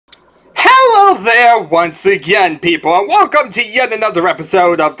there once again, people, and welcome to yet another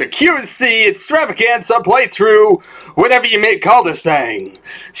episode of the QC Extravaganza playthrough, whatever you may call this thing.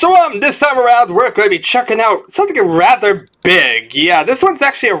 So, this time around, we're going to be checking out something rather big. Yeah, this one's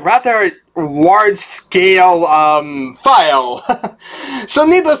actually a rather large-scale, file. So,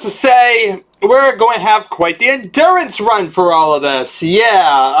 needless to say, we're going to have quite the endurance run for all of this.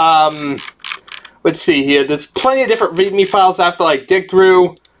 Yeah, let's see here. There's plenty of different README files I have to, dig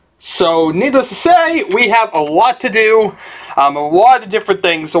through. So, needless to say, we have a lot to do, a lot of different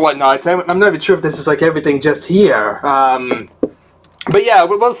things and whatnot. I'm not even sure if this is, everything just here. But yeah,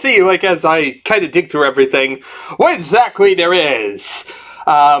 we'll see, as I kind of dig through everything, what exactly there is.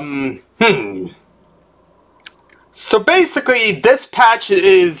 So basically, this patch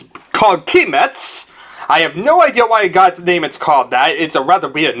is called Fiends. I have no idea why in God's name it's called that. It's a rather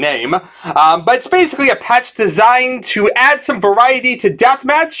weird name. But it's basically a patch designed to add some variety to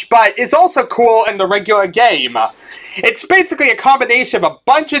Deathmatch, but is also cool in the regular game. It's basically a combination of a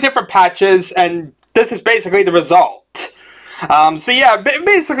bunch of different patches, and this is basically the result. So yeah,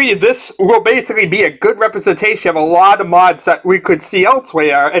 basically this will basically be a good representation of a lot of mods that we could see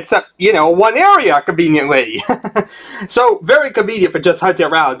elsewhere, except, one area, conveniently. So, very convenient for just hunting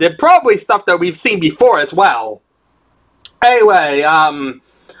around, and probably stuff that we've seen before as well. Anyway,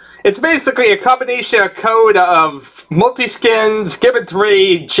 it's basically a combination of code of multi-skins, Gibbon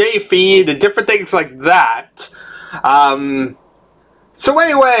 3, J-Fiend, and different things like that. So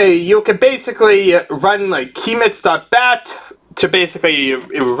anyway, you can basically run keymits.bat to basically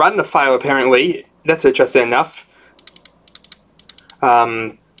run the file, apparently. That's interesting enough.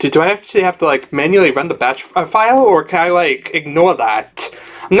 Do I actually have to manually run the batch file, or can I ignore that?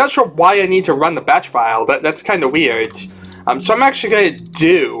 I'm not sure why I need to run the batch file. That's kind of weird. So I'm actually going to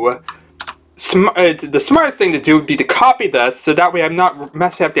do... the smartest thing to do would be to copy this, so that way I'm not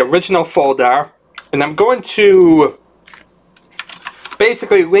messing up the original folder. And I'm going to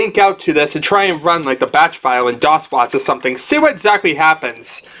basically link out to this and try and run the batch file in DOSBox or something. See what exactly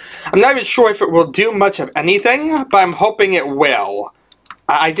happens. I'm not even sure if it will do much of anything, but I'm hoping it will.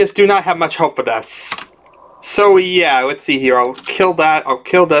 I just do not have much hope for this. So yeah, let's see here. I'll kill that. I'll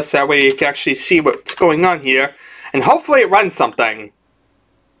kill this. That way you can actually see what's going on here. And hopefully it runs something.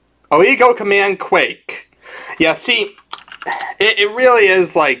 Illegal command Quake. Yeah, see, it really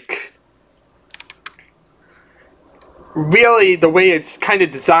is really, the way it's kind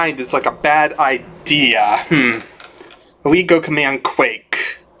of designed is a bad idea. Illegal command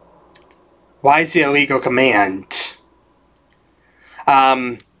Quake. Why is the illegal command?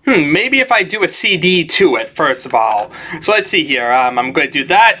 Maybe if I do a CD to it, first of all. So let's see here. I'm going to do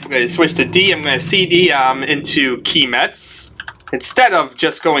that. I'm going to switch to D. I'm going to CD into keymits instead of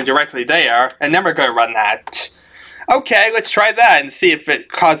just going directly there. And then we're going to run that. Okay, let's try that and see if it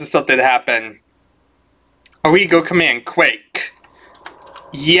causes something to happen. Illegal command Quake.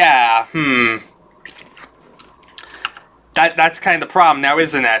 Yeah, That's kind of the problem now,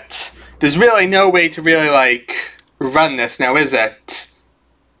 isn't it? There's really no way to really, run this now, is it?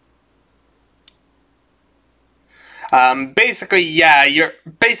 Basically, yeah, you're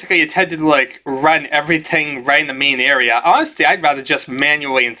basically intended to, run everything right in the main area. Honestly, I'd rather just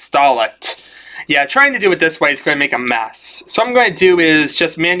manually install it. Yeah, trying to do it this way is going to make a mess. So what I'm going to do is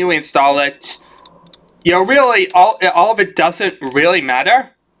just manually install it. Really, all of it doesn't really matter.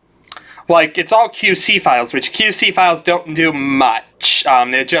 It's all QC files, which QC files don't do much.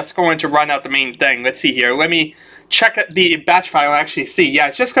 They're just going to run out the main thing. Let's see here. Let me check the batch file and actually see. Yeah,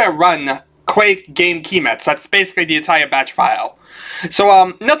 it's just going to run Quake game keymits. That's basically the entire batch file.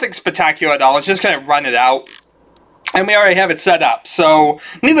 So, nothing spectacular at all. It's just going to run it out. And we already have it set up, so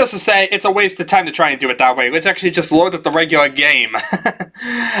needless to say, it's a waste of time to try and do it that way. Let's actually just load up the regular game.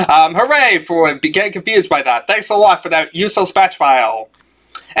 Hooray for getting confused by that. Thanks a lot for that useless batch file.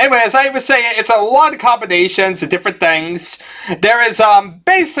 Anyway, as I was saying, it's a lot of combinations of different things. There is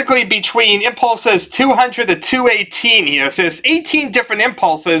basically between impulses 200 to 218 here, so there's 18 different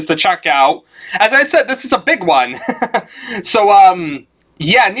impulses to check out. As I said, this is a big one. So,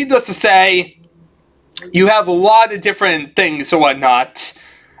 yeah, needless to say, you have a lot of different things and whatnot.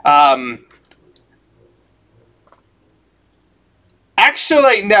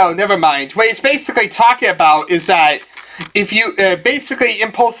 Actually, no, never mind. What he's basically talking about is that if you, basically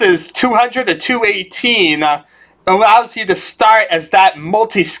impulses 200 to 218 allows you to start as that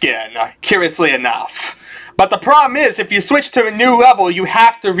multi-skin, curiously enough. But the problem is, if you switch to a new level, you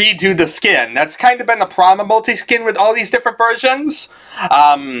have to redo the skin. That's kind of been the problem of multi-skin with all these different versions.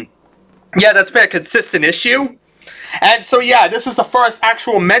 Yeah, that's been a consistent issue. And so yeah, this is the first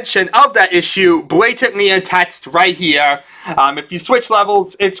actual mention of that issue, blatantly in text right here. If you switch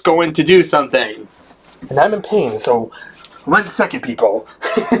levels, it's going to do something. And I'm in pain, so 1 second, people.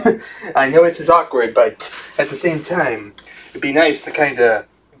 I know this is awkward, but at the same time, it'd be nice to kind of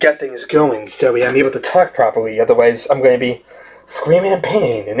get things going so I'm able to talk properly. Otherwise, I'm going to be screaming in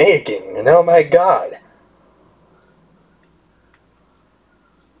pain and aching, and oh my god.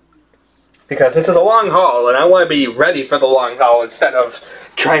 Because this is a long haul, and I want to be ready for the long haul instead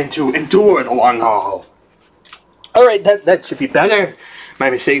of trying to endure the long haul. Alright, that should be better. My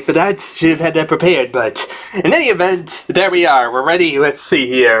mistake for that. Should have had that prepared, but in any event, there we are. We're ready. Let's see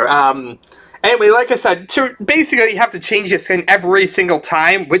here. Anyway, like I said, basically you have to change your skin every single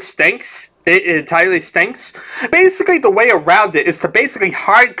time, which stinks. It entirely stinks. Basically, the way around it is to basically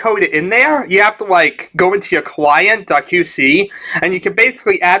hard code it in there. You have to, like, go into your client.qc, and you can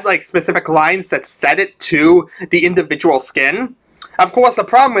basically add, like, specific lines that set it to the individual skin. Of course, the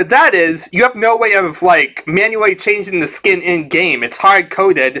problem with that is you have no way of, like, manually changing the skin in-game. It's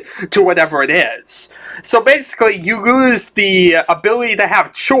hard-coded to whatever it is. So basically, you lose the ability to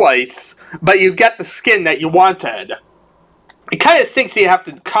have choice, but you get the skin that you wanted. It kind of stinks that you have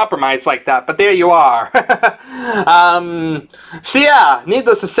to compromise like that, but there you are. So yeah,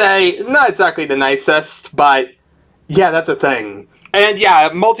 needless to say, not exactly the nicest, but yeah, that's a thing. And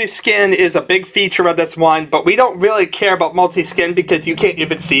yeah, multi-skin is a big feature of this one, but we don't really care about multi-skin because you can't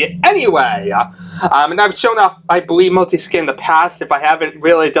even see it anyway. And I've shown off, I believe, multi-skin in the past. If I haven't,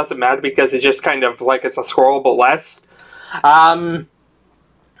 really, it doesn't matter because it's just kind of like it's a scrollable list.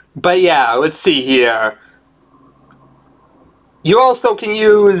 But yeah, let's see here. You also can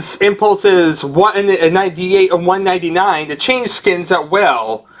use impulses 198 and 199 to change skins at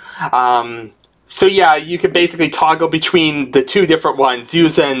will. So yeah, you can basically toggle between the two different ones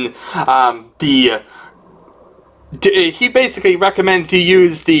using he basically recommends you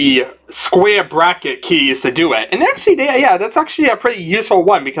use the square bracket keys to do it. And actually, yeah, that's actually a pretty useful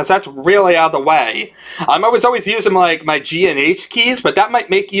one because that's really out of the way. I was always using like my G and H keys, but that might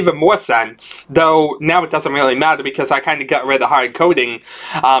make even more sense. Though now it doesn't really matter because I kind of got rid of the hard coding.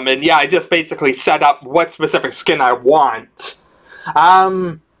 And yeah, I just basically set up what specific skin I want.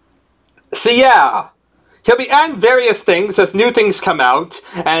 So yeah, he'll be adding various things as new things come out,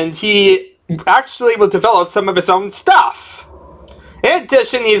 and he actually will develop some of his own stuff. In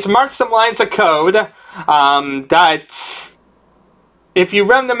addition, he's marked some lines of code that, if you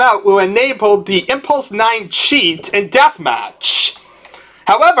run them out, will enable the Impulse 9 cheat in Deathmatch.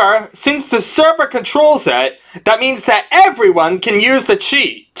 However, since the server controls it, that means that everyone can use the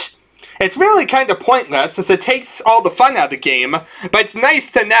cheat. It's really kind of pointless as it takes all the fun out of the game, but it's nice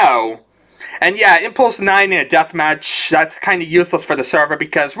to know. And yeah, Impulse 9 in a deathmatch, that's kind of useless for the server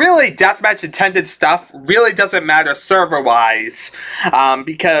because really deathmatch intended stuff really doesn't matter server-wise.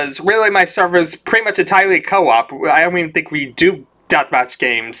 Because really my server is pretty much entirely co-op. I don't even think we do deathmatch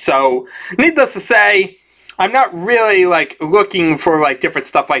games. So, needless to say, I'm not really like looking for like different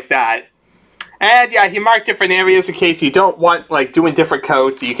stuff like that. And yeah, he marked different areas in case you don't want like doing different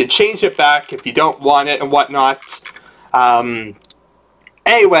codes, so you can change it back if you don't want it and whatnot.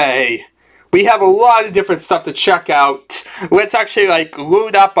 Anyway, we have a lot of different stuff to check out. Let's actually like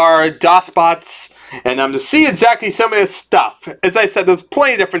load up our DOS bots and to see exactly some of this stuff. As I said, there's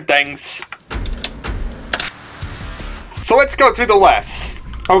plenty of different things. So let's go through the list.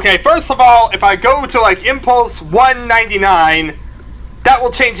 Okay, first of all, if I go to like Impulse 199, that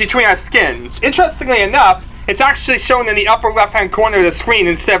will change between our skins. Interestingly enough, it's actually shown in the upper left-hand corner of the screen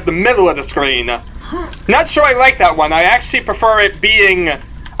instead of the middle of the screen. Not sure I like that one. I actually prefer it being,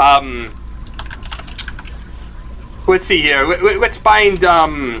 let's see here. Let's bind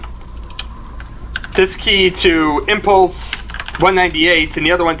this key to Impulse 198 and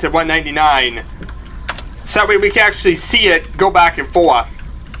the other one to 199. So that way we can actually see it go back and forth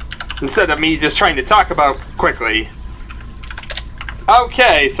instead of me just trying to talk about quickly.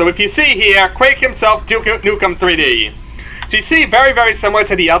 Okay, so if you see here, Quake himself, Duke Nukem 3D. So you see, very, very similar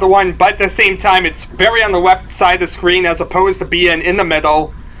to the other one, but at the same time, it's very on the left side of the screen as opposed to being in the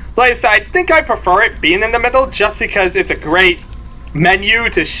middle. Like I said, I think I prefer it being in the middle just because it's a great menu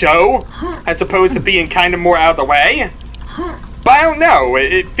to show as opposed to being kind of more out of the way. But I don't know,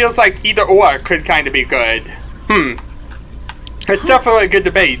 it feels like either or could kind of be good. It's definitely a good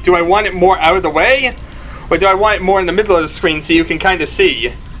debate. Do I want it more out of the way? Or do I want it more in the middle of the screen so you can kind of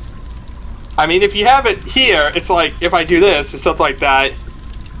see? I mean, if you have it here, it's like, if I do this, or something like that,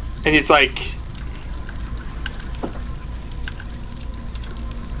 and it's like...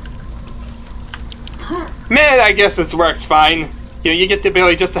 Man, I guess this works fine. You know, you get the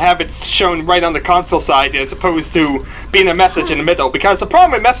ability just to have it shown right on the console side as opposed to being a message in the middle. Because the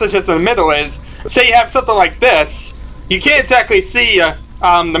problem with messages in the middle is, say you have something like this, you can't exactly see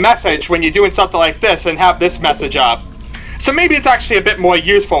the message when you're doing something like this and have this message up. So maybe it's actually a bit more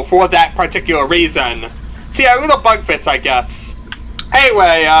useful for that particular reason. So yeah, a little bug fix, I guess.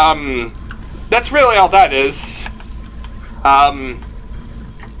 Anyway, that's really all that is.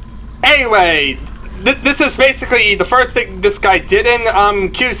 Anyway, this is basically the first thing this guy did in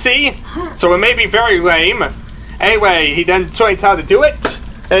QC, so it may be very lame. Anyway, he then shows how to do it,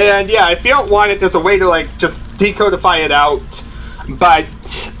 and yeah, if you don't want it, there's a way to like just decodify it out.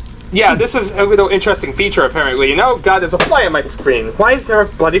 But yeah, this is a little interesting feature apparently. You know, God, there's a fly on my screen. Why is there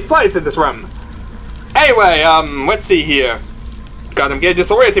bloody flies in this room? Anyway, let's see here. God, I'm getting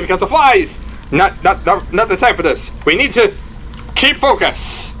disoriented because of flies. Not the time for this. We need to keep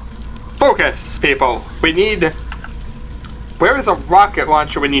focus. Focus, people. We need... Where is a rocket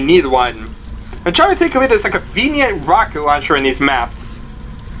launcher when you need one? I'm trying to think of it as like a convenient rocket launcher in these maps.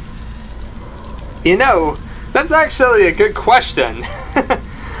 You know, that's actually a good question.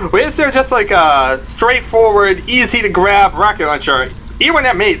 Where is there just like a straightforward, easy to grab rocket launcher? Even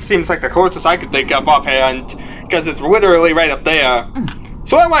M8 seems like the closest I could think of offhand, because it's literally right up there.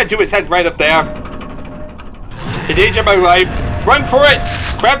 So what I want to do is head right up there. The danger of my life. Run for it!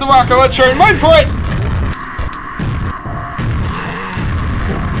 Grab the rocket launcher and run for it!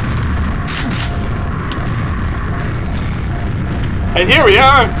 And here we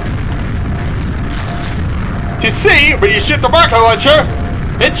are! To see, when you shoot the rocket launcher,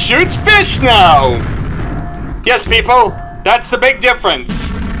 it shoots fish now! Yes, people, that's the big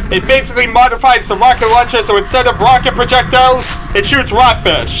difference. It basically modifies the rocket launcher, so instead of rocket projectiles, it shoots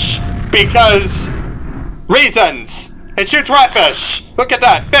rockfish. Because... reasons! It shoots rockfish! Look at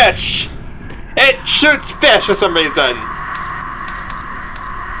that, fish! It shoots fish for some reason.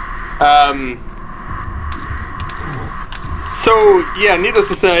 So, yeah, needless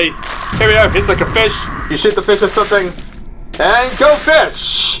to say, here we are, it's like a fish. You shoot the fish or something, and go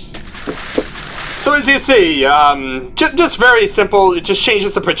fish! So as you see, just very simple, it just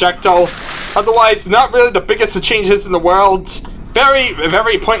changes the projectile. Otherwise, not really the biggest of changes in the world. Very,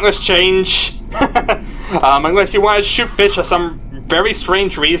 very pointless change. Unless you want to shoot fish for some very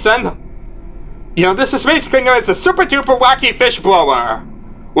strange reason. You know, this is basically known as a super duper wacky fish blower.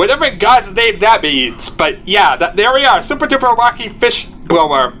 Whatever God's name that means. But yeah, there we are, super duper wacky fish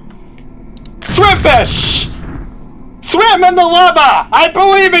blower. Swim fish! Swim in the lava! I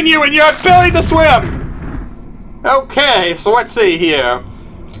believe in you and your ability to swim! Okay, so let's see here.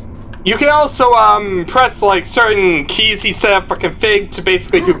 You can also press like certain keys he set up for config to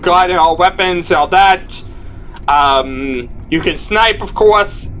basically do glide in all weapons and all that. You can snipe, of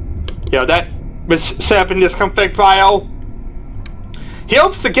course. You know, that was set up in this config file. He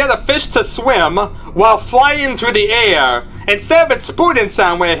hopes to get a fish to swim while flying through the air. Instead of it spooning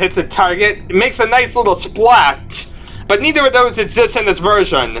sound when it hits a target, it makes a nice little splat. But neither of those exists in this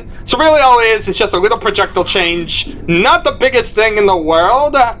version. So really all it is just a little projectile change. Not the biggest thing in the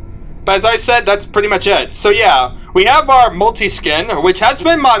world. But as I said, that's pretty much it. So yeah, we have our multi-skin, which has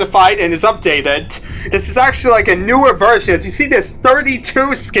been modified and is updated. This is actually like a newer version. As you see, there's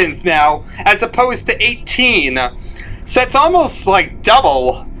 32 skins now, as opposed to 18. So it's almost like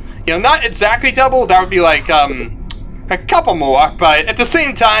double. You know, not exactly double, that would be like, a couple more. But at the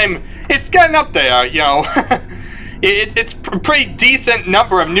same time, it's getting up there, you know. It's a pretty decent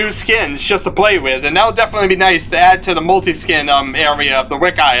number of new skins just to play with. And that'll definitely be nice to add to the multi-skin area of the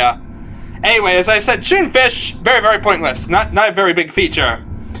wiki. Anyway, as I said, shooting fish, very, very pointless. Not a very big feature.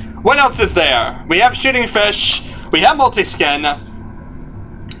 What else is there? We have shooting fish. We have multi-skin.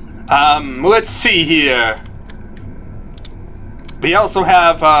 Let's see here. We also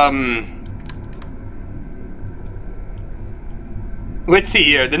have, let's see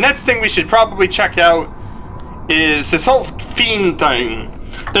here. The next thing we should probably check out is this whole fiend thing.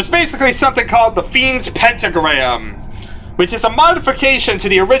 There's basically something called the Fiends pentagram, which is a modification to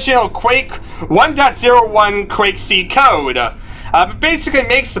the original Quake 1.01 Quake C code. It basically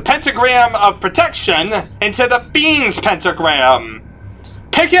makes the pentagram of protection into the Fiends pentagram.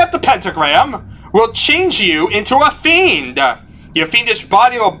 Picking up the pentagram will change you into a fiend. Your fiendish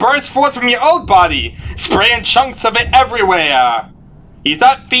body will burst forth from your old body, spraying chunks of it everywhere. You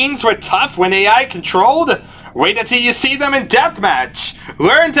thought fiends were tough when AI controlled? Wait until you see them in deathmatch.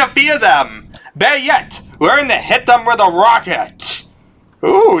 Learn to fear them. Better yet, learn to hit them with a rocket.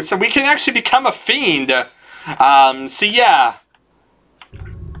 Ooh, so we can actually become a fiend. So yeah,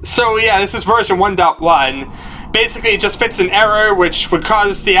 this is version 1.1. Basically, it just fits an error which would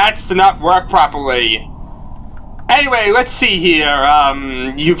cause the ads to not work properly. Anyway, let's see here.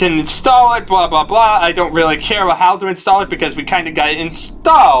 You can install it, blah, blah, blah. I don't really care how to install it because we kind of got it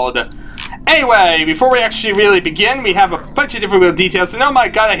installed. Anyway, before we actually really begin, we have a bunch of different little details. And oh my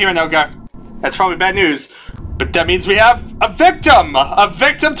god, I hear an ogre. That's probably bad news. But that means we have a victim! A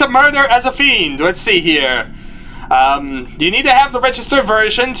victim to murder as a fiend. Let's see here. You need to have the registered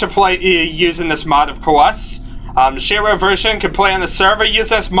version to play using this mod, of course. The shareware version can play on the server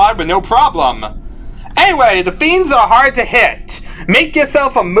using this mod with no problem. Anyway, the fiends are hard to hit. Make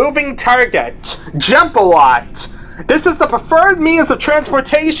yourself a moving target. Jump a lot. This is the preferred means of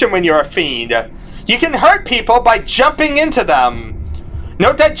transportation when you're a fiend. You can hurt people by jumping into them.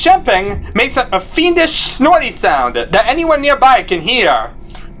 Note that jumping makes a fiendish snorty sound that anyone nearby can hear.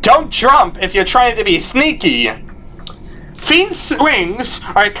 Don't jump if you're trying to be sneaky. Fiend swings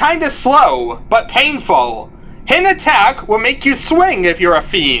are kinda slow, but painful. Hidden attack will make you swing if you're a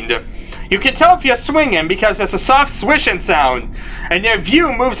fiend. You can tell if you're swinging because there's a soft swishing sound, and your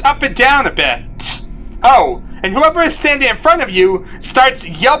view moves up and down a bit. Oh, and whoever is standing in front of you starts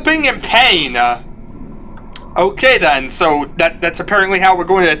yelping in pain. Okay then, so that's apparently how we're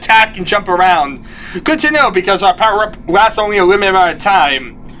going to attack and jump around. Good to know because our power-up lasts only a limited amount of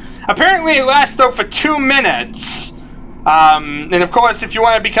time. Apparently it lasts though for 2 minutes. And of course if you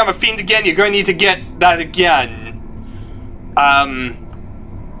want to become a fiend again, you're going to need to get that again.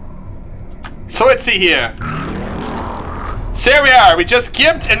 So let's see here. So here we are, we just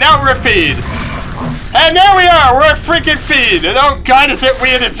gimped and now we're a fiend. And there we are, we're a freaking fiend. And oh god, is it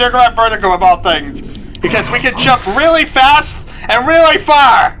weird in circular vertigo of all things. Because we can jump really fast and really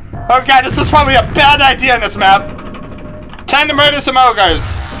far. Oh god, this is probably a bad idea in this map. Time to murder some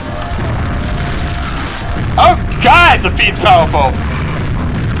ogres. Oh god, the fiend's powerful.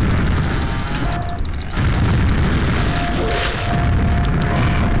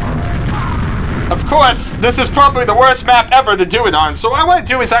 Of course, this is probably the worst map ever to do it on, so what I want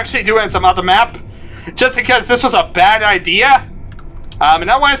to do is actually do it on some other map, just because this was a bad idea.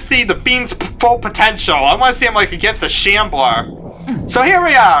 And I want to see the Fiend's full potential. I want to see him like against a Shambler. So here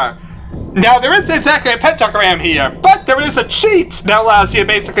we are. Now there isn't exactly a pentagram here, but there is a cheat that allows you to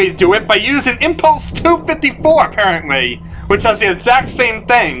basically do it by using Impulse 254 apparently, which does the exact same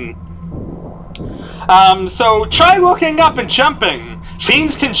thing. So try looking up and jumping.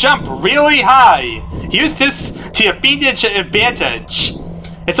 Fiends can jump really high. Use this to your fiendish advantage.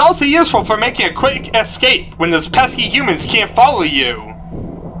 It's also useful for making a quick escape when those pesky humans can't follow you.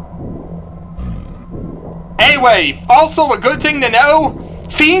 Anyway, also a good thing to know,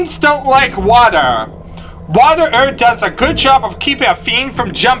 fiends don't like water. Water does a good job of keeping a fiend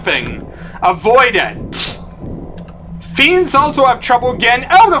from jumping. Avoid it. Fiends also have trouble getting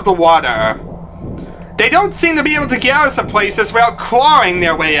out of the water. They don't seem to be able to get out of some places without clawing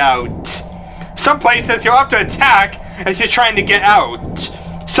their way out. Some places you'll have to attack as you're trying to get out.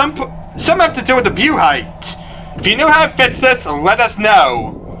 Some have to do with the view height. If you know how to fix this, let us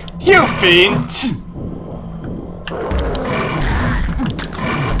know. You fiend!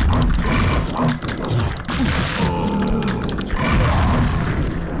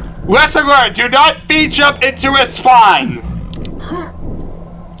 Lesson learned, do not fiend jump into his spine!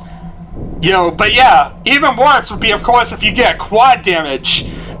 But yeah, even worse would be, of course, if you get quad damage.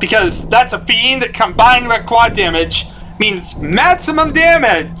 Because that's a fiend combined with quad damage means maximum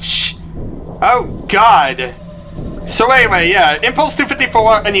damage. Oh, God. So anyway, yeah, Impulse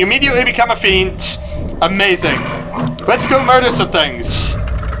 254, and you immediately become a fiend. Amazing. Let's go murder some things.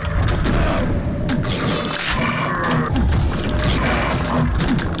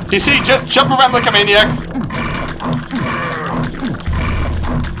 You see, just jump around like a maniac.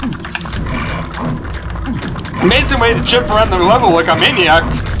 Amazing way to jump around the level like a maniac.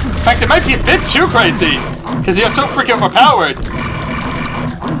 In fact, it might be a bit too crazy, because you're so freaking overpowered.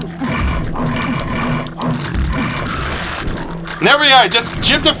 And there we are, just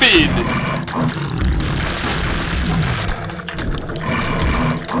jump to feed.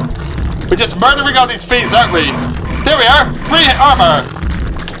 We're just murdering all these fiends, aren't we? There we are, free armor.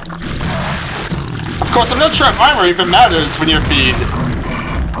 Of course, I'm not sure if armor even matters when you're a fiend.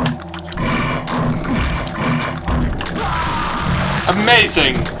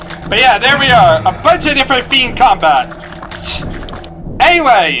 Amazing. But yeah, there we are. A bunch of different fiend combat.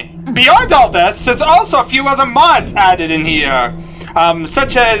 Anyway, beyond all this, there's also a few other mods added in here.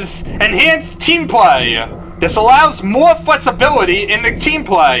 Such as enhanced team play. This allows more flexibility in the team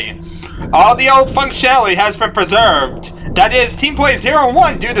play. All the old functionality has been preserved. That is, team play 0 and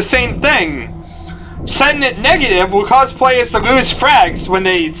 1 do the same thing. Setting it negative will cause players to lose frags when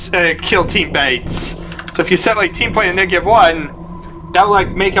they kill teammates. So if you set like team play to -1, that will like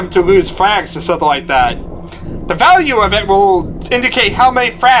make them to lose frags or something like that. The value of it will indicate how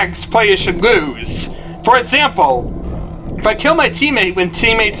many frags players should lose. For example, if I kill my teammate when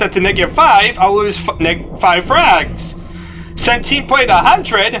teammate's set to -5, I'll lose 5 frags. Send team play to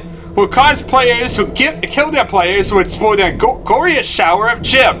 100 will cause players who kill their players to explode in a glorious shower of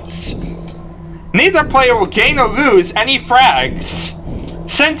gibs. Neither player will gain or lose any frags.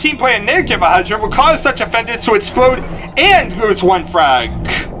 Send team play a -100 will cause such offenders to explode and lose 1 frag.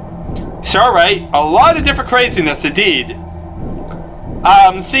 So alright, a lot of different craziness indeed.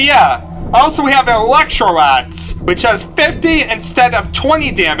 So yeah. Also we have an Electro-Rat, which has 50 instead of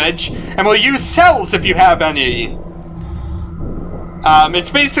 20 damage, and will use cells if you have any. It's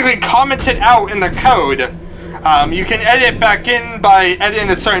basically commented out in the code. You can edit back in by editing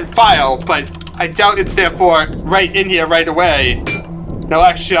a certain file, but I doubt it's therefore right in here right away. No,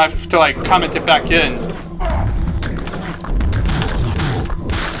 actually I have to like comment it back in.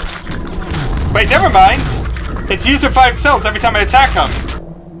 Wait, never mind. It's using 5 cells every time I attack him.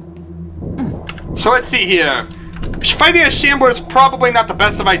 So let's see here. Fighting a Shambler is probably not the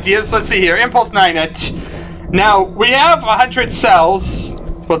best of ideas. Let's see here. Impulse 9 it. Now, we have 100 cells.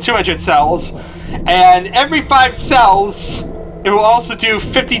 Well, 200 cells. And every 5 cells, it will also do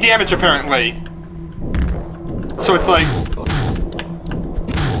 50 damage apparently. So it's like...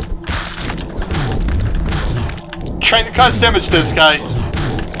 trying to cause damage to this guy.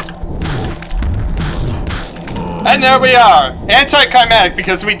 And there we are. Anti-climatic,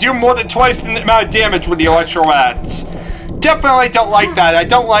 because we do more than twice the amount of damage with the Electro-Rats. Definitely don't like that. I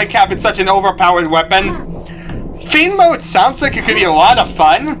don't like having such an overpowered weapon. Fiend mode sounds like it could be a lot of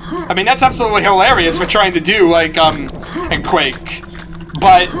fun. I mean, that's absolutely hilarious for trying to do, like, in Quake.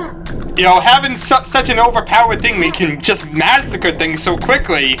 But, you know, having such an overpowered thing where you can just massacre things so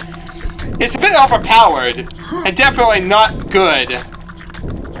quickly, it's a bit overpowered. And definitely not good.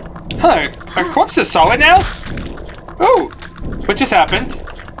 Huh, are corpses solid now? Oh, what just happened?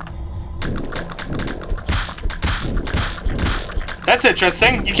 That's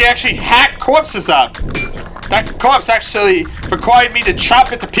interesting. You can actually hack corpses up. That corpse actually required me to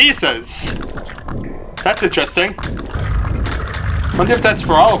chop it to pieces. That's interesting. Wonder if that's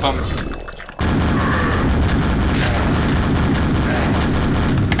for all of them.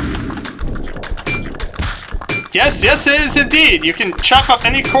 Yes, yes it is indeed. You can chop up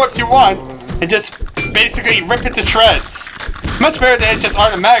any corpse you want and just basically rip it to shreds. Much better than it just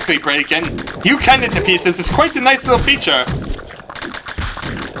automatically breaking. You cut it to pieces is quite a nice little feature.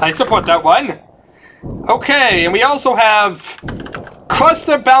 I support that one. Okay, and we also have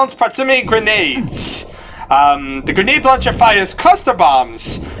cluster balanced proximity grenades. The grenade launcher fires cluster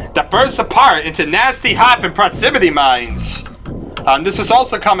bombs that burst apart into nasty hop and proximity mines. This was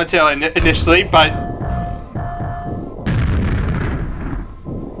also commented initially, but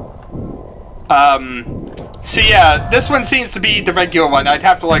so yeah, this one seems to be the regular one. I'd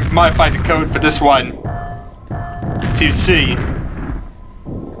have to like modify the code for this one to see.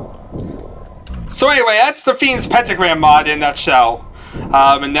 So anyway, that's the Fiends pentagram mod in a nutshell.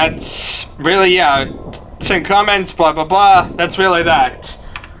 And that's really, yeah, send comments, blah blah blah, that's really that.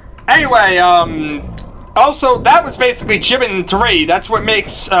 Anyway, also, that was basically Gibbon 3. That's what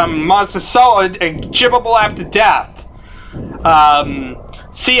makes monsters solid and gibbable after death.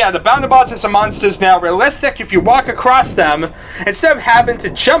 So yeah, the bounded monsters are monsters now realistic if you walk across them instead of having to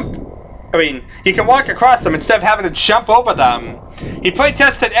jump. I mean, you can walk across them instead of having to jump over them. He play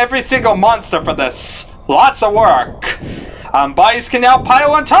tested every single monster for this. Lots of work. Bodies can now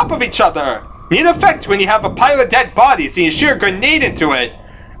pile on top of each other. Neat effect when you have a pile of dead bodies and you shoot a grenade into it.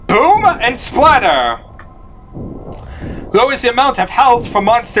 Boom and splatter. Lowers the amount of health for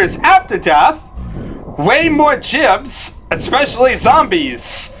monsters after death. Way more gibs, especially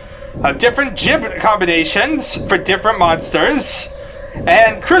zombies. Different gib combinations for different monsters.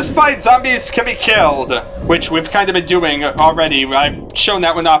 And crucified zombies can be killed, which we've kind of been doing already. I've shown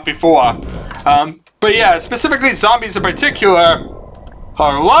that one off before. But yeah, specifically zombies in particular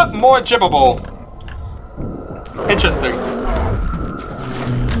are a lot more gibbable. Interesting.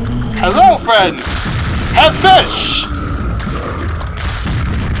 Hello, friends! Have fish!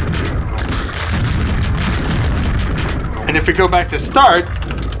 And if we go back to start,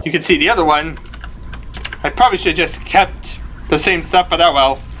 you can see the other one. I probably should have just kept the same stuff, but oh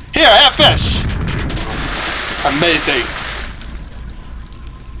well. Here, have fish! Amazing.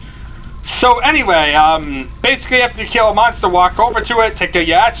 So anyway, basically after you kill a monster, walk over to it, take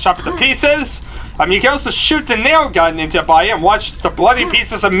your axe, chop it to pieces. You can also shoot the nail gun into a body and watch the bloody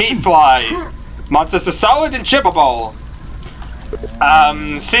pieces of meat fly. Monsters are solid and chippable.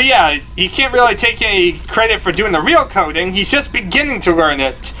 So yeah, he can't really take any credit for doing the real coding. He's just beginning to learn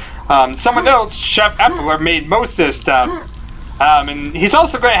it. Someone else, Chef Emperor, made most of this stuff. And he's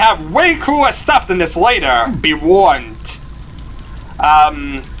also going to have way cooler stuff than this later, be warned.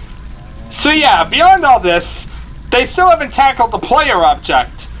 So yeah, beyond all this, they still haven't tackled the player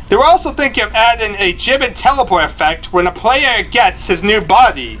object. They were also thinking of adding a gibbet teleport effect when a player gets his new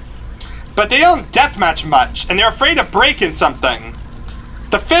body. But they don't deathmatch much, and they're afraid of breaking something.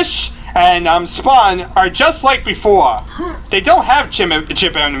 The fish and Spawn are just like before. They don't have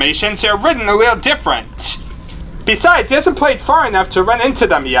gibbet animations, they're written a little different. Besides, he hasn't played far enough to run into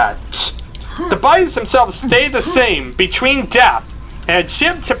them yet. The bodies themselves stay the same, between death, and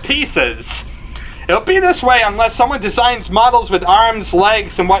chipped to pieces. It'll be this way unless someone designs models with arms,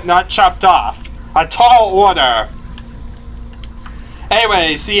 legs, and whatnot chopped off. A tall order.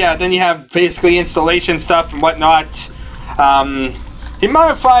 Anyway, so yeah, then you have basically installation stuff and whatnot. He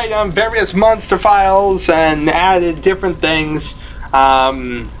modified various monster files and added different things.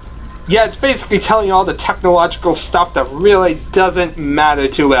 Yeah, it's basically telling you all the technological stuff that really doesn't matter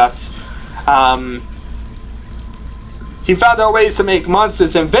to us. He found out ways to make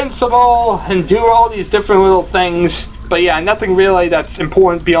monsters invincible and do all these different little things. But yeah, nothing really that's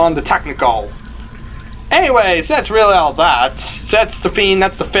important beyond the technical. Anyways, that's really all that. So that's the fiend,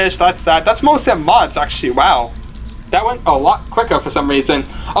 that's the fish, that's that. That's most of the mods, actually. Wow. That went a lot quicker for some reason.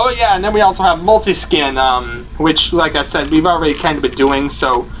 Oh yeah, and then we also have multi-skin, which, like I said, we've already kind of been doing.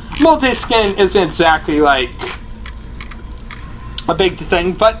 So multi-skin isn't exactly like a big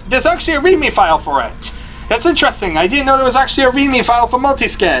thing, but there's actually a README file for it. That's interesting. I didn't know there was actually a README file for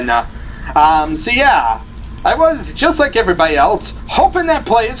multi-skin. So yeah, I was, just like everybody else, hoping that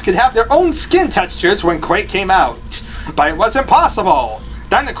players could have their own skin textures when Quake came out. But it wasn't possible.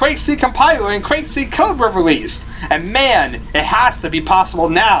 Then the QuakeC compiler and QuakeC code were released. And man, it has to be possible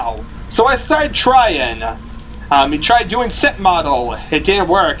now. So I started trying. We tried doing set model. It didn't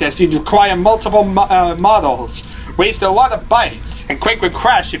work as you'd require multiple models. Wasted a lot of bytes, and Quake would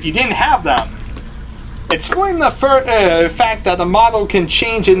crash if you didn't have them. Exploring the fact that a model can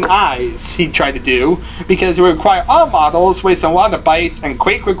change in eyes, he tried to do, because it would require all models, waste a lot of bytes, and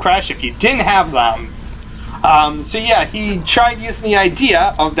Quake would crash if you didn't have them. So yeah, he tried using the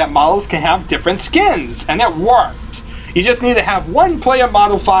idea of that models can have different skins, and it worked. You just need to have one player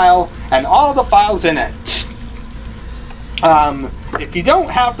model file, and all the files in it. If you don't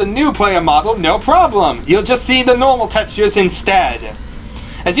have the new player model, no problem. You'll just see the normal textures instead.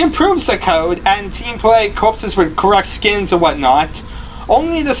 As he improves the code and team play corpses with correct skins and whatnot,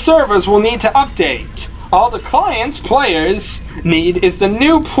 only the servers will need to update. All the clients players need is the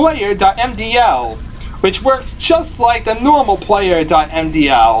new player.mdl, which works just like the normal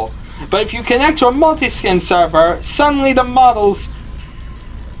player.mdl. But if you connect to a multi-skin server, suddenly the models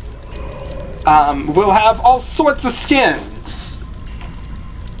will have all sorts of skins.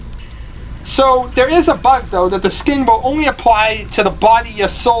 So there is a bug though that the skin will only apply to the body your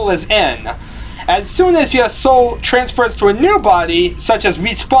soul is in. As soon as your soul transfers to a new body, such as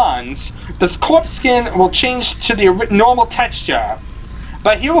respawns, this corpse skin will change to the normal texture.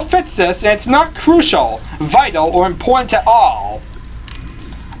 But he will fix this, and it's not crucial, vital, or important at all.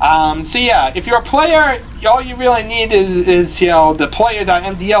 So yeah, if you're a player, all you really need is you know, the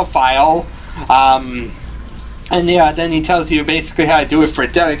player.mdl file. And yeah, then he tells you basically how to do it for a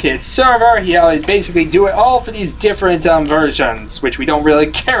dedicated server. He'll basically do it all for these different versions, which we don't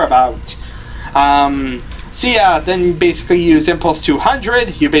really care about. So yeah, then you basically use Impulse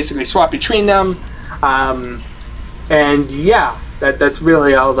 200. You basically swap between them. And yeah, that's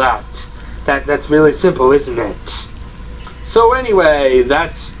really all that. That's really simple, isn't it? So anyway,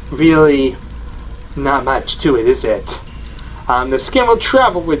 that's really not much to it, is it? The skin will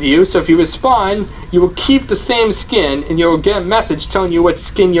travel with you, so if you respawn, you will keep the same skin, and you will get a message telling you what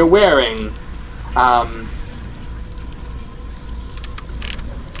skin you're wearing.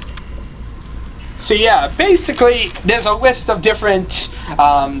 So yeah, basically, there's a list of different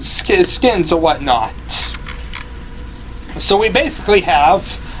skins or whatnot. So we basically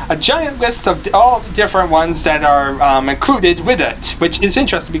have a giant list of all the different ones that are included with it, which is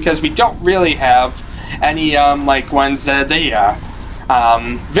interesting because we don't really have any like ones that are there.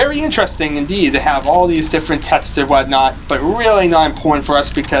 Very interesting indeed to have all these different texts and whatnot, but really not important for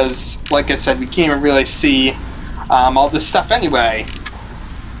us because, like I said, we can't even really see all this stuff anyway.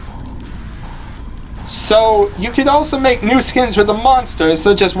 So you could also make new skins with the monsters,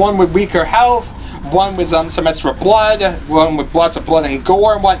 such as one with weaker health, one with some extra blood, one with lots of blood and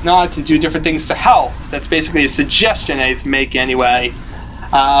gore and whatnot to do different things to health. That's basically a suggestion that he's making anyway.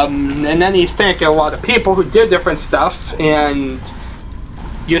 And then he's thanking a lot of people who did different stuff, and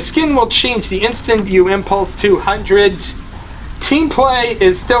your skin will change the instant you Impulse 200 team play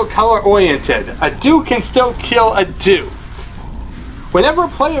is still color-oriented. A Duke can still kill a Duke. Whenever a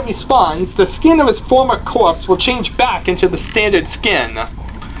player respawns, the skin of his former corpse will change back into the standard skin.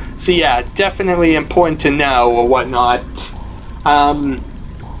 So yeah, definitely important to know or whatnot.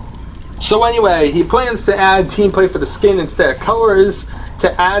 So anyway, he plans to add team play for the skin instead of colors,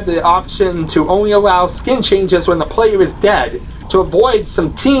 to add the option to only allow skin changes when the player is dead, to avoid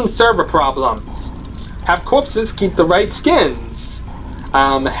some team server problems. Have corpses keep the right skins.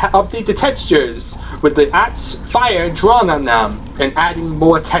 Update the textures with the fire drawn on them and adding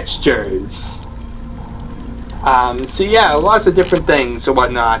more textures. So yeah, lots of different things or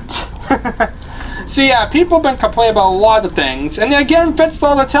whatnot. So yeah, people have been complaining about a lot of things, and again, fixed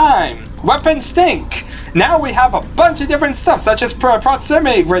all the time. Weapons stink. Now we have a bunch of different stuff, such as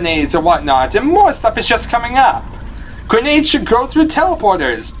proximity grenades and whatnot, and more stuff is just coming up. Grenades should go through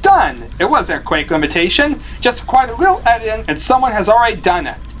teleporters. Done! It wasn't a Quake limitation, just required a little editing, and someone has already done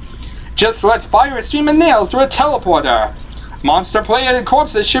it. Just let's fire a stream of nails through a teleporter. Monster player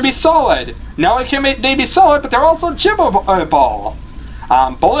corpses should be solid. Not only can they be solid, but they're also jibbable.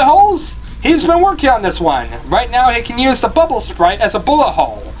 Bullet holes? He's been working on this one. Right now he can use the bubble sprite as a bullet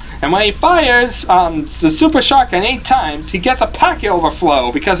hole. And when he fires the super shotgun 8 times, he gets a packet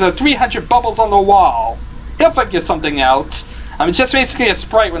overflow because of 300 bubbles on the wall. He'll figure something out. It's just basically a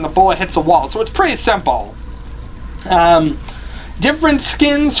sprite when the bullet hits the wall, so it's pretty simple. Different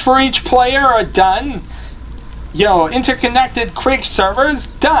skins for each player are done. Interconnected Quake servers,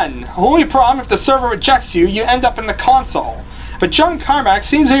 done. Only problem, if the server rejects you, you end up in the console. But John Carmack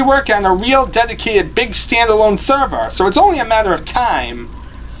seems to be working on a real dedicated big standalone server, so it's only a matter of time.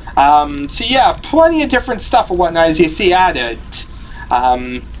 So yeah, plenty of different stuff and whatnot as you see added.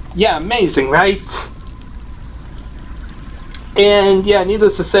 Yeah, amazing, right? And yeah,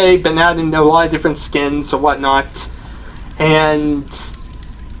 needless to say, been adding a lot of different skins and whatnot. And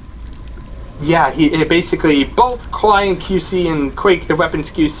yeah, basically both Client QC and Quake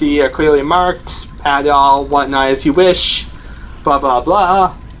Weapons QC are clearly marked. Add all whatnot as you wish. Blah blah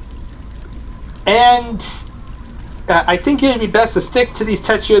blah. And I think it would be best to stick to these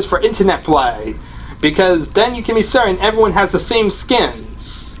textures for internet play, because then you can be certain everyone has the same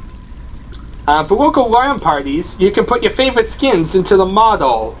skins. For local LAN parties, you can put your favorite skins into the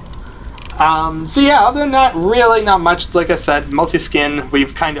model. So yeah, other than that, really not much. Like I said, multi-skin,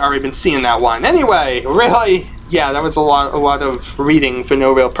 we've kind of already been seeing that one. Anyway, really, yeah, that was a lot of reading for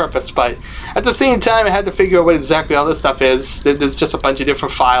no real purpose, but at the same time, I had to figure out what exactly all this stuff is. There's just a bunch of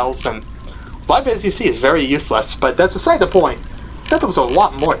different files, and live, as you see, is very useless, but that's beside the point. I thought there was a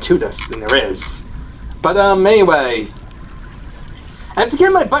lot more to this than there is. But anyway, after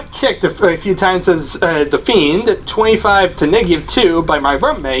getting my butt kicked a few times as the Fiend, 25 to -2 by my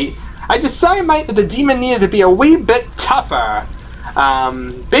roommate, I decided the demon needed to be a wee bit tougher.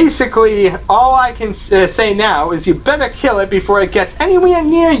 Basically, all I can say now is you better kill it before it gets anywhere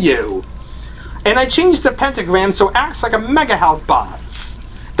near you. And I changed the pentagram so it acts like a Mega Health bots.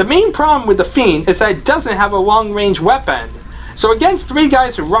 The main problem with the Fiend is that it doesn't have a long-range weapon. So against 3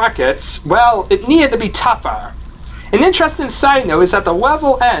 guys with rockets, well, it needed to be tougher. An interesting side note is that the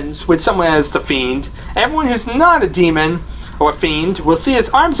level ends with someone as the Fiend. Everyone who's not a demon or Fiend will see his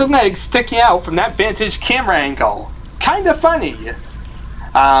arms and legs sticking out from that vantage camera angle. Kinda funny.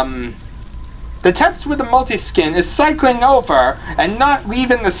 The text with the multi-skin is cycling over and not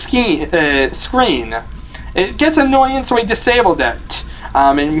leaving the screen. It gets annoying, so he disabled it.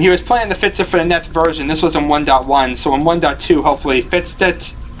 And he was planning to fix it for the next version. This was in 1.1, so in 1.2 hopefully he fixed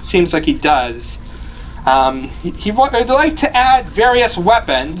it. Seems like he does. He would like to add various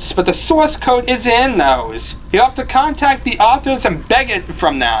weapons, but the source code isn't in those. He'll have to contact the authors and beg it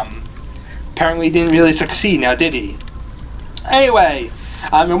from them. Apparently he didn't really succeed now, did he? Anyway,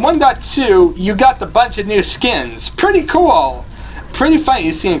 in 1.2 you got the bunch of new skins. Pretty cool. Pretty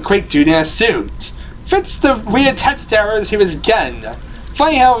funny seeing a Quake dude in a suit. Fits the weird text errors he was getting.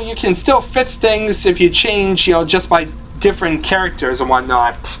 Funny how you can still fix things if you change, just by different characters and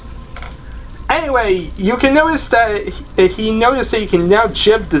whatnot. Anyway, you can notice that he noticed that you can now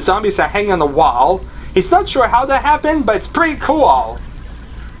jib the zombies that hang on the wall. He's not sure how that happened, but it's pretty cool.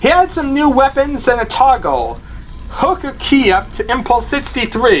 He had some new weapons and a toggle. Hook a key up to Impulse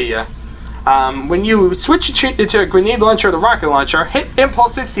 63. When you switch it to a grenade launcher or the rocket launcher, hit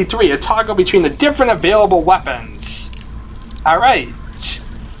Impulse 63 to toggle between the different available weapons. Alright.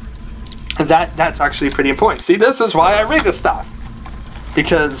 That's actually pretty important. See, this is why I read this stuff.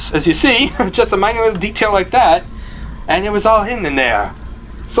 Because, as you see, just a minor little detail like that, and it was all hidden in there.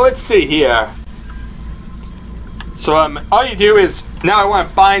 So let's see here. So all you do is, now I want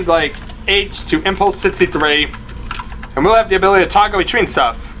to bind like H to Impulse 63. And we'll have the ability to toggle between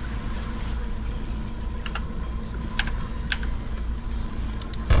stuff.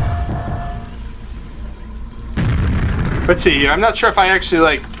 Let's see here. I'm not sure if I actually,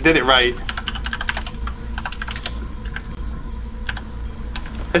 like, did it right.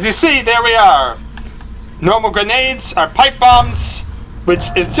 As you see, there we are. Normal grenades are pipe bombs, which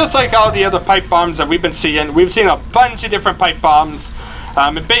is just like all the other pipe bombs that we've been seeing. We've seen a bunch of different pipe bombs.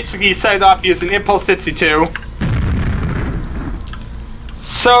 It basically set off using Impulse 62.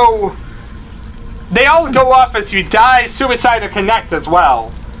 So, they all go off as you die, suicide, or connect as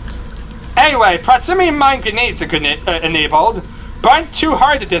well. Anyway, proximity mine grenades are enabled, but aren't too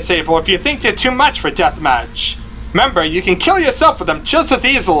hard to disable if you think they're too much for deathmatch. Remember, you can kill yourself with them just as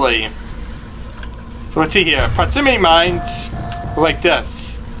easily. So let's see here. Proximity mines like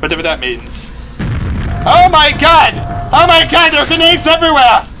this. Whatever that means. Oh my god! Oh my god, there are grenades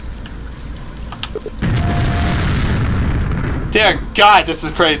everywhere! Dear god, this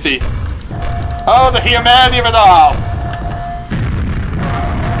is crazy. Oh, the humanity of it all!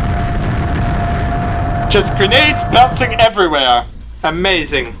 Just grenades bouncing everywhere.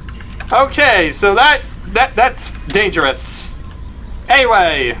 Amazing. Okay, so that's dangerous.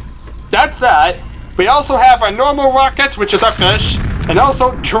 Anyway, that's that. We also have our normal rockets, which is our fish, and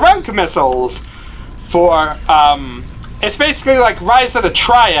also drunk missiles for, it's basically like Rise of the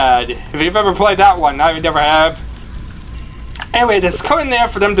Triad. If you've ever played that one, I never have. Anyway, there's code in there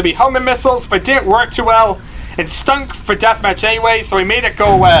for them to be homing missiles, but it didn't work too well. It stunk for deathmatch anyway, so we made it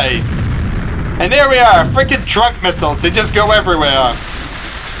go away. And there we are, freaking drunk missiles. They just go everywhere.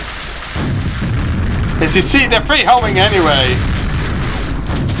 As you see, they're pretty homing anyway.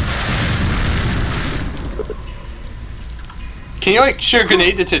 Can you, like, shoot a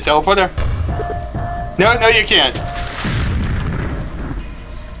grenade into a teleporter? No, you can't.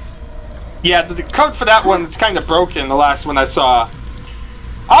 Yeah, the code for that one is kind of broken, the last one I saw.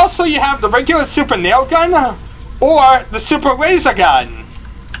 Also, you have the regular super nail gun, or the super laser gun.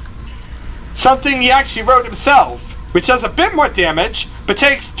 Something he actually wrote himself, which does a bit more damage, but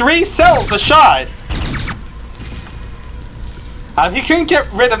takes 3 cells a shot. He couldn't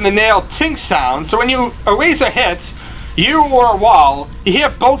get rid of the nail tink sound, so when a laser hits you or a wall, you hear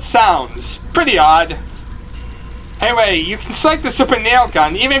both sounds. Pretty odd. Anyway, you can select the super nail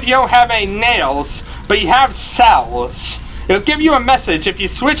gun even if you don't have any nails, but you have cells. It'll give you a message if you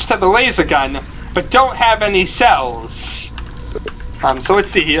switch to the laser gun, but don't have any cells. So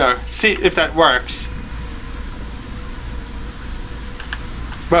let's see here. See if that works.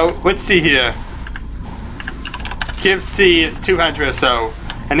 Well, let's see here. Give C 200 or so.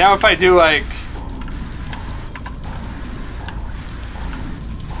 And now if I do like...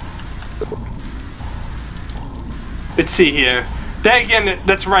 Let's see here. Then again,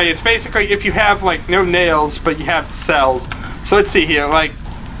 that's right. It's basically if you have like no nails, but you have cells. So let's see here. Like,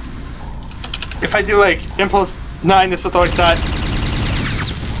 if I do like Impulse 9 or something like that,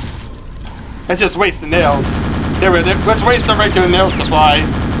 let's just waste the nails. There we go. Let's waste the regular nail supply.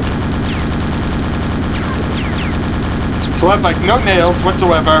 So I have like no nails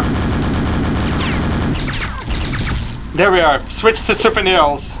whatsoever. There we are. Switch to super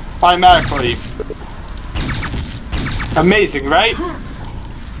nails automatically. Amazing, right?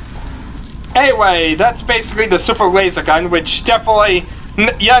 Anyway, that's basically the super laser gun, which definitely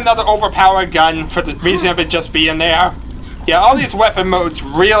yet another overpowered gun for the reason of it just being there. Yeah, all these weapon modes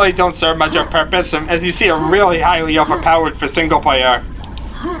really don't serve much of a purpose, and as you see, are really highly overpowered for single player.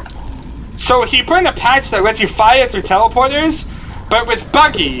 So he put in a patch that lets you fire through teleporters, but it was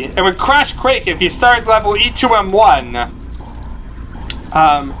buggy. It would crash quick if you started level E2M1.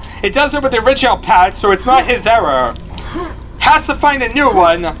 It does it with the original patch, so it's not his error. Has to find a new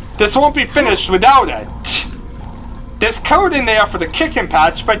one. This won't be finished without it. There's code in there for the kicking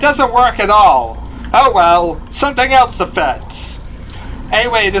patch, but it doesn't work at all. Oh well, something else to fix.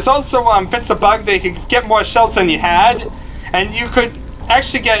 Anyway, there's also bits of bug that you could get more shells than you had, and you could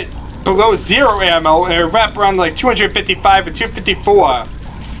actually get below 0 ammo and wrap around like 255 or 254.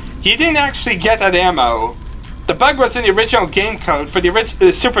 You didn't actually get that ammo. The bug was in the original game code for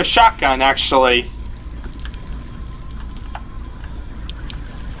the super shotgun, actually.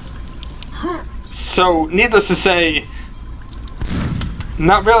 So, needless to say,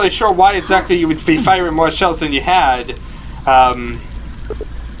 not really sure why exactly you would be firing more shells than you had.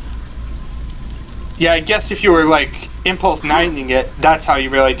 Yeah, I guess if you were like Impulse 9ing it, that's how you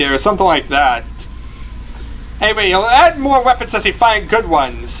really did, or something like that. Anyway, he'll add more weapons as he finds good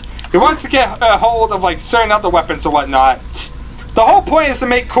ones. He wants to get a hold of like certain other weapons or whatnot. The whole point is to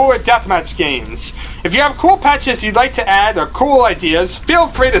make cooler deathmatch games. If you have cool patches you'd like to add or cool ideas, feel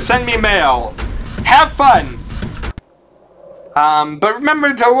free to send me mail. Have fun! But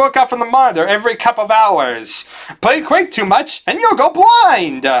remember to look up from the monitor every couple of hours. Play Quake too much, and you'll go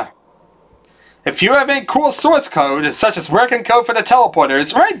blind! If you have any cool source code, such as working code for the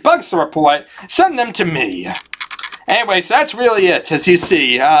teleporters, or any bugs to report, send them to me. Anyway, so that's really it, as you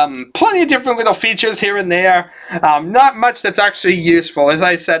see. Plenty of different little features here and there. Not much that's actually useful. As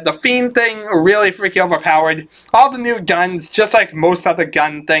I said, the Fiend thing, really freaking overpowered. All the new guns, just like most other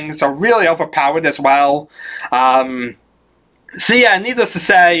gun things, are really overpowered as well. So yeah, needless to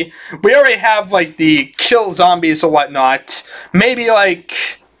say, we already have, like, the kill zombies or whatnot. Maybe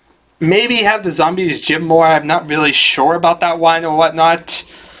have the zombies gym more. I'm not really sure about that one or whatnot.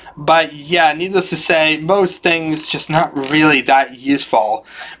 But yeah, needless to say, most things just not really that useful.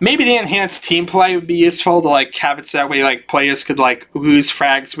 Maybe the enhanced team play would be useful to like have it so that way like players could like lose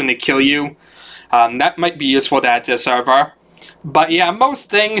frags when they kill you. That might be useful to add to the server. But yeah, most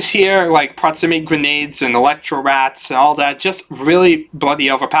things here, like proximity grenades and electro rats and all that, just really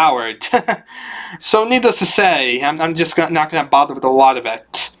bloody overpowered. So needless to say, I'm just not going to bother with a lot of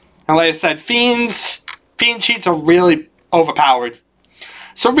it. And like I said, fiend cheats are really overpowered.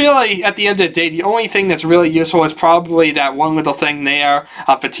 So really, at the end of the day, the only thing that's really useful is probably that one little thing there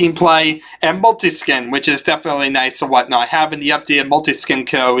for team play, and multi-skin, which is definitely nice and whatnot. Having the updated multi-skin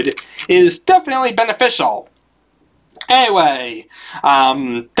code is definitely beneficial. Anyway,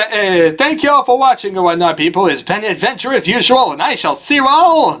 thank you all for watching and whatnot, people. It's been an adventure as usual, and I shall see you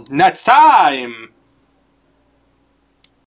all next time!